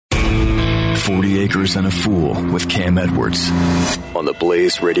40 Acres and a Fool with Cam Edwards on the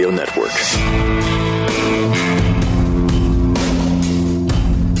Blaze Radio Network.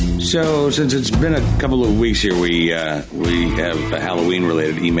 So, since it's been a couple of weeks here, we have a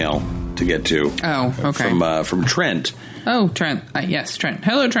Halloween-related email to get to. Oh, okay. From Trent. Oh, Trent. Yes, Trent.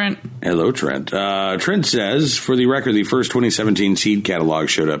 Hello, Trent. Hello, Trent. Trent says, for the record, the first 2017 seed catalog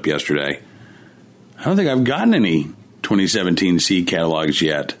showed up yesterday. I don't think I've gotten any 2017 seed catalogs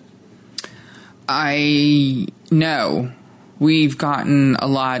yet. No. We've gotten a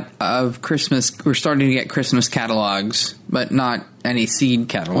lot of Christmas. We're starting to get Christmas catalogs, but not any seed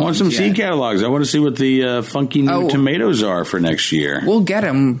catalogs. I want some seed catalogs. I want to see what the funky new tomatoes are for next year. We'll get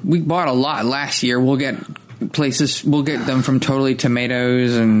them. We bought a lot last year. We'll get them from Totally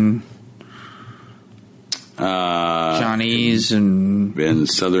Tomatoes and Johnny's and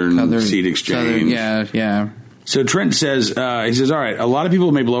Southern Seed Exchange. Yeah. So Trent says, he says, all right, a lot of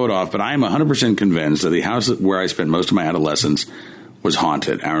people may blow it off, but I am 100% convinced that the house where I spent most of my adolescence was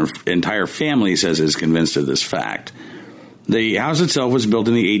haunted. Our entire family says is convinced of this fact. The house itself was built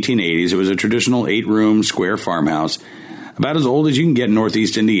in the 1880s. It was a traditional 8-room square farmhouse, about as old as you can get in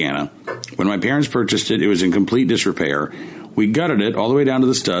Northeast Indiana. When my parents purchased it, it was in complete disrepair. We gutted it all the way down to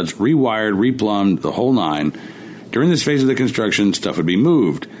the studs, rewired, replumbed, the whole nine. During this phase of the construction, stuff would be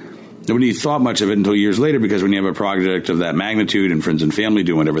moved. Nobody thought much of it until years later, because when you have a project of that magnitude and friends and family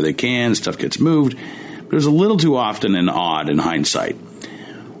do whatever they can, stuff gets moved. But it was a little too often and odd in hindsight.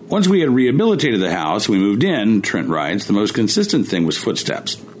 Once we had rehabilitated the house, we moved in, Trent writes, the most consistent thing was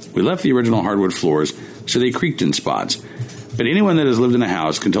footsteps. We left the original hardwood floors, so they creaked in spots. But anyone that has lived in a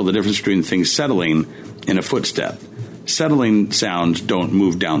house can tell the difference between things settling and a footstep. Settling sounds don't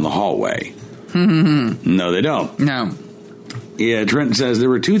move down the hallway. No, they don't. No. Yeah, Trent says, there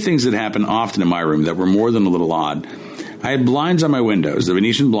were two things that happened often in my room that were more than a little odd. I had blinds on my windows, the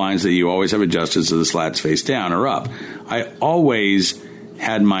Venetian blinds that you always have adjusted so the slats face down or up. I always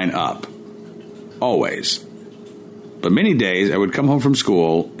had mine up. Always. But many days I would come home from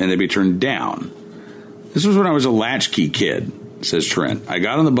school and they'd be turned down. This was when I was a latchkey kid, says Trent. I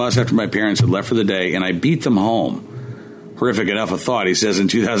got on the bus after my parents had left for the day and I beat them home. Horrific enough a thought, he says in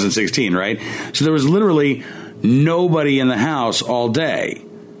 2016, right? So there was literally nobody in the house all day,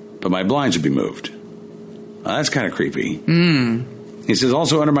 but my blinds would be moved. That's kind of creepy. He says,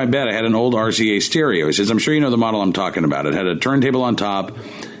 also under my bed, I had an old RCA stereo. He says, I'm sure you know the model I'm talking about. It had a turntable on top,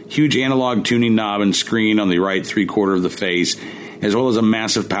 huge analog tuning knob and screen on the right 3/4 of the face, as well as a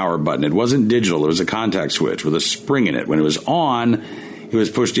massive power button. It wasn't digital. It was a contact switch with a spring in it. When it was on, it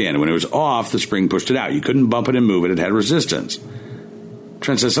was pushed in. When it was off, the spring pushed it out. You couldn't bump it and move it. It had resistance.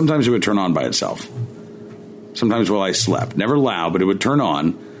 Trent says, sometimes it would turn on by itself. Sometimes while I slept. Never loud, but it would turn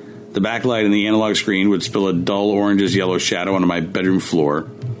on. The backlight and the analog screen would spill a dull oranges-yellow shadow onto my bedroom floor.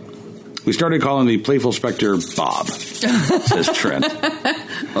 We started calling the playful specter Bob, says Trent.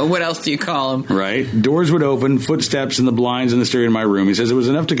 Well, what else do you call him? Right. Doors would open, footsteps in the blinds in the stereo in my room. He says it was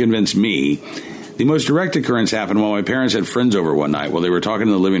enough to convince me. The most direct occurrence happened while my parents had friends over one night. While they were talking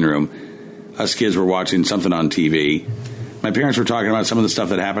in the living room, us kids were watching something on TV. My parents were talking about some of the stuff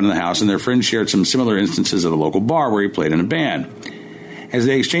that happened in the house, and their friends shared some similar instances at a local bar where he played in a band. As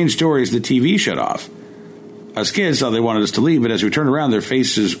they exchanged stories, the TV shut off. Us kids thought they wanted us to leave, but as we turned around, their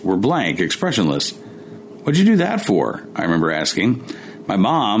faces were blank, expressionless. What'd you do that for? I remember asking. My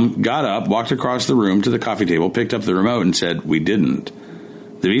mom got up, walked across the room to the coffee table, picked up the remote, and said, we didn't.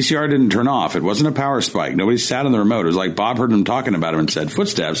 The VCR didn't turn off. It wasn't a power spike. Nobody sat on the remote. It was like Bob heard them talking about him and said,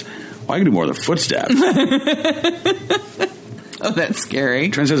 footsteps? Well, I can do more than footsteps. Oh, that's scary.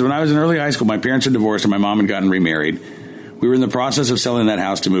 Trent says, when I was in early high school, my parents had divorced and my mom had gotten remarried. We were in the process of selling that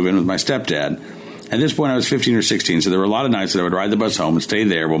house to move in with my stepdad. At this point, I was 15 or 16, so there were a lot of nights that I would ride the bus home and stay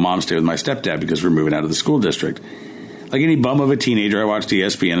there while Mom stayed with my stepdad because we were moving out of the school district. Like any bum of a teenager, I watched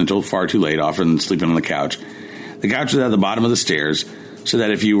ESPN until far too late, often sleeping on the couch. The couch was at the bottom of the stairs, so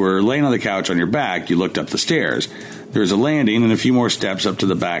that if you were laying on the couch on your back, you looked up the stairs. There was a landing and a few more steps up to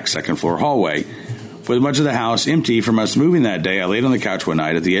the back second-floor hallway. With much of the house empty from us moving that day, I laid on the couch one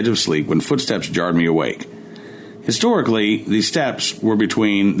night at the edge of sleep when footsteps jarred me awake. Historically, the steps were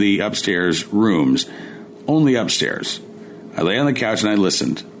between the upstairs rooms, only upstairs. I lay on the couch and I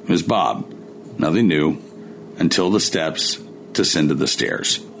listened. It was Bob. Nothing new until the steps descended the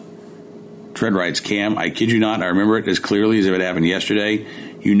stairs. Trent writes, Cam, I kid you not, I remember it as clearly as if it happened yesterday.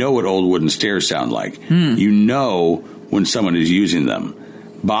 You know what old wooden stairs sound like. You know when someone is using them.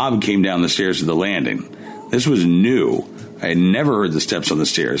 Bob came down the stairs to the landing. This was new. I had never heard the steps on the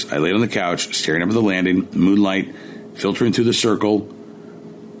stairs. I laid on the couch, staring up at the landing, moonlight filtering through the circle,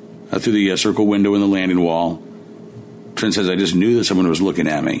 through the circle window in the landing wall. Trent says, I just knew that someone was looking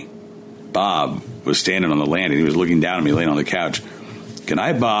at me. Bob was standing on the landing. He was looking down at me, laying on the couch. "Good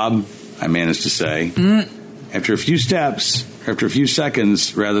night, Bob," I managed to say. After a few seconds,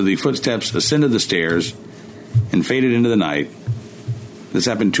 the footsteps ascended the stairs and faded into the night. This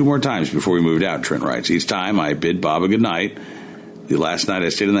happened 2 more times before we moved out, Trent writes. Each time I bid Bob a good night. The last night I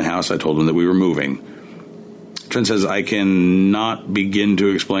stayed in the house, I told him that we were moving. Trent says, I cannot begin to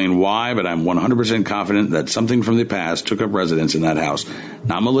explain why, but I'm 100% confident that something from the past took up residence in that house.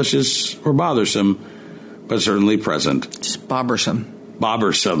 Not malicious or bothersome, but certainly present. Just bothersome.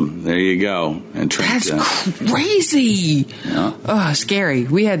 Bothersome. There you go. And Trent, that's crazy. Yeah. Oh, scary.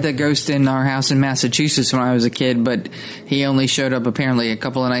 We had the ghost in our house in Massachusetts when I was a kid, but he only showed up apparently a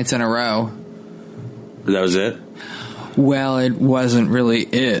couple of nights in a row. That was it? Well, it wasn't really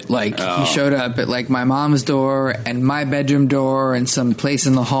it. He showed up at my mom's door and my bedroom door and some place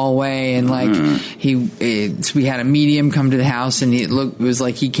in the hallway, and we had a medium come to the house, and it was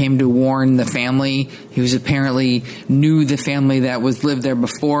like he came to warn the family. He was apparently knew the family that lived there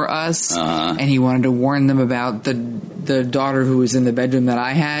before us, and he wanted to warn them about the daughter who was in the bedroom that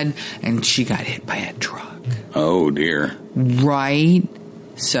I had, and she got hit by a truck. Oh dear! Right.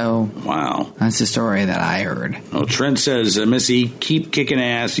 So, wow. That's the story that I heard. Well, Trent says, Missy, keep kicking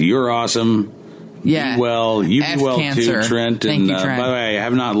ass. You're awesome. Yeah. You be well cancer. too, Trent. Thank you, Trent. By the way, I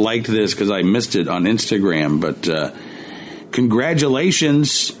have not liked this because I missed it on Instagram, but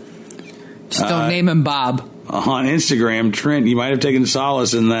congratulations. Just don't name him Bob. On Instagram, Trent, you might have taken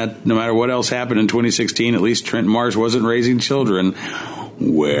solace in that no matter what else happened in 2016, at least Trent Marsh wasn't raising children.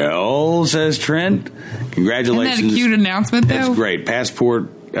 Well, says Trent, congratulations. Isn't that a cute announcement, though? That's great.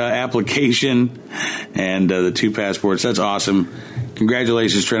 Passport application and the 2 passports. That's awesome.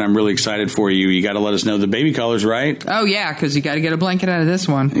 Congratulations, Trent. I'm really excited for you. You got to let us know the baby colors, right? Oh, yeah, because you got to get a blanket out of this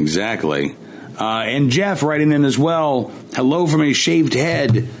one. Exactly. And Jeff writing in as well. Hello from a shaved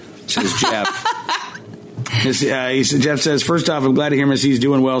head, says Jeff. Jeff says, first off, I'm glad to hear Missy's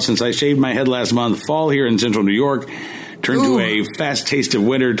doing well since I shaved my head last month. Fall here in central New York turned to a fast taste of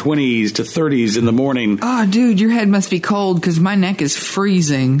winter, 20s to 30s in the morning. Oh, dude, your head must be cold because my neck is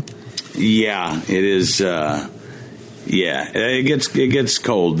freezing. Yeah, it is. It gets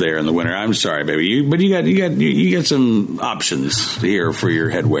cold there in the winter. I'm sorry, baby, but you got some options here for your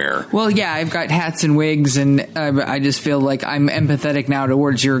headwear. Well, yeah, I've got hats and wigs, and I just feel like I'm empathetic now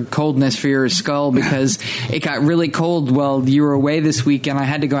towards your coldness for your skull because it got really cold while you were away this week, and I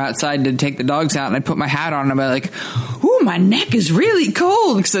had to go outside to take the dogs out, and I put my hat on, and I'm like, ooh, my neck is really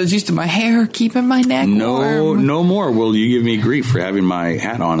cold because I was used to my hair keeping my neck warm. No more will you give me grief for having my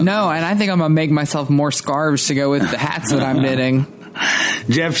hat on. No, and I think I'm going to make myself more scarves to go with the hats that I'm knitting.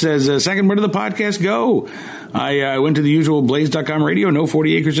 Jeff says, second, where did the podcast go? I went to the usual Blaze.com radio, no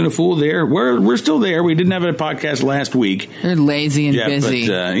 40 Acres and a Fool there. We're still there. We didn't have a podcast last week. You're lazy and Jeff, busy.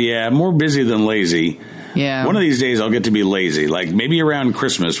 But, more busy than lazy. Yeah. One of these days I'll get to be lazy. Like maybe around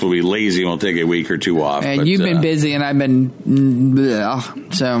Christmas we'll be lazy and we'll take a week or 2 off. And you've been busy and I've been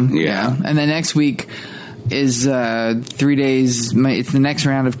so yeah. And the next week is 3 days. It's the next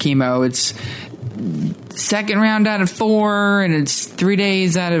round of chemo. It's second round out of 4 and it's 3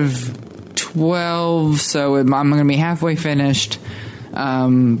 days out of 12. So I'm going to be halfway finished. But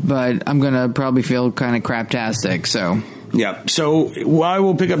I'm going to probably feel kind of craptastic. So. Yeah, so I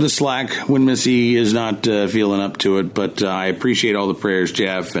will pick up the slack when Missy is not feeling up to it, but I appreciate all the prayers,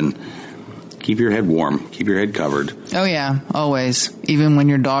 Jeff, and keep your head warm, keep your head covered. Oh yeah, always, even when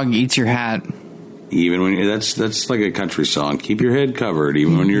your dog eats your hat. Even when that's like a country song. Keep your head covered,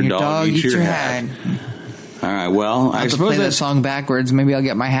 even when your dog eats your hat. All right, well, I suppose play that song backwards. Maybe I'll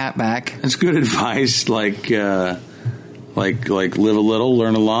get my hat back. That's good advice. Like live a little,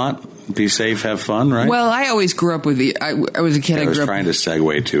 learn a lot. Be safe, have fun, right? Well, I always grew up with I was a kid. I was trying to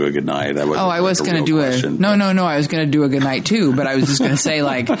segue to a good night. I was going to do no. I was going to do a good night too, but I was just going to say,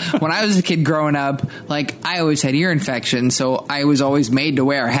 like, when I was a kid growing up, like, I always had ear infection, so I was always made to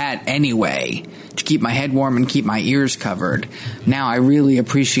wear a hat anyway to keep my head warm and keep my ears covered. Now I really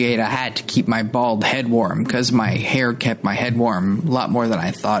appreciate a hat to keep my bald head warm because my hair kept my head warm a lot more than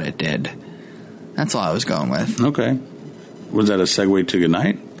I thought it did. That's all I was going with. Okay. Was that a segue to good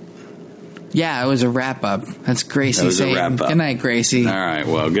night? Yeah, it was a wrap-up. That's Gracie saying, good night, Gracie. All right,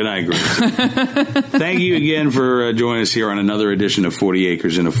 well, good night, Gracie. Thank you again for joining us here on another edition of 40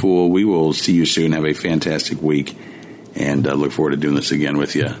 Acres and a Fool. We will see you soon. Have a fantastic week, and look forward to doing this again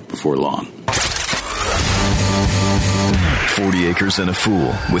with you before long. 40 Acres and a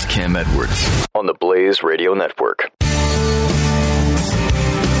Fool with Cam Edwards on the Blaze Radio Network.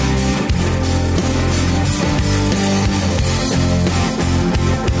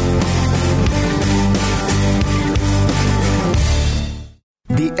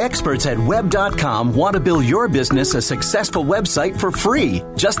 The The experts at Web.com want to build your business a successful website for free,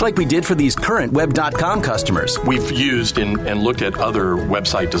 just like we did for these current Web.com customers. We've used and looked at other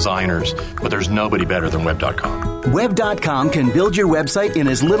website designers, but there's nobody better than Web.com. Web.com can build your website in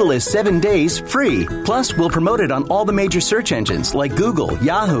as little as 7 days free. Plus, we'll promote it on all the major search engines like Google,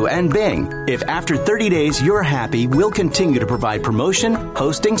 Yahoo, and Bing. If after 30 days you're happy, we'll continue to provide promotion,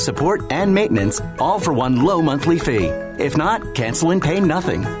 hosting, support, and maintenance, all for one low monthly fee. If not, cancel and pay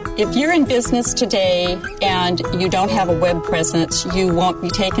nothing. If you're in business today and you don't have a web presence, you won't be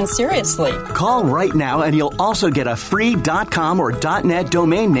taken seriously. Call right now and you'll also get a free .com or .net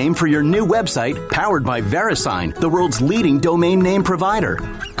domain name for your new website powered by VeriSign, the world's leading domain name provider.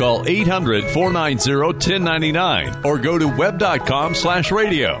 Call 800-490-1099 or go to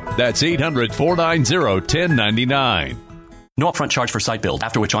web.com/radio. That's 800-490-1099. No upfront charge for site build,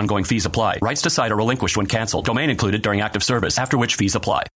 after which ongoing fees apply. Rights to site are relinquished when canceled. Domain included during active service, after which fees apply.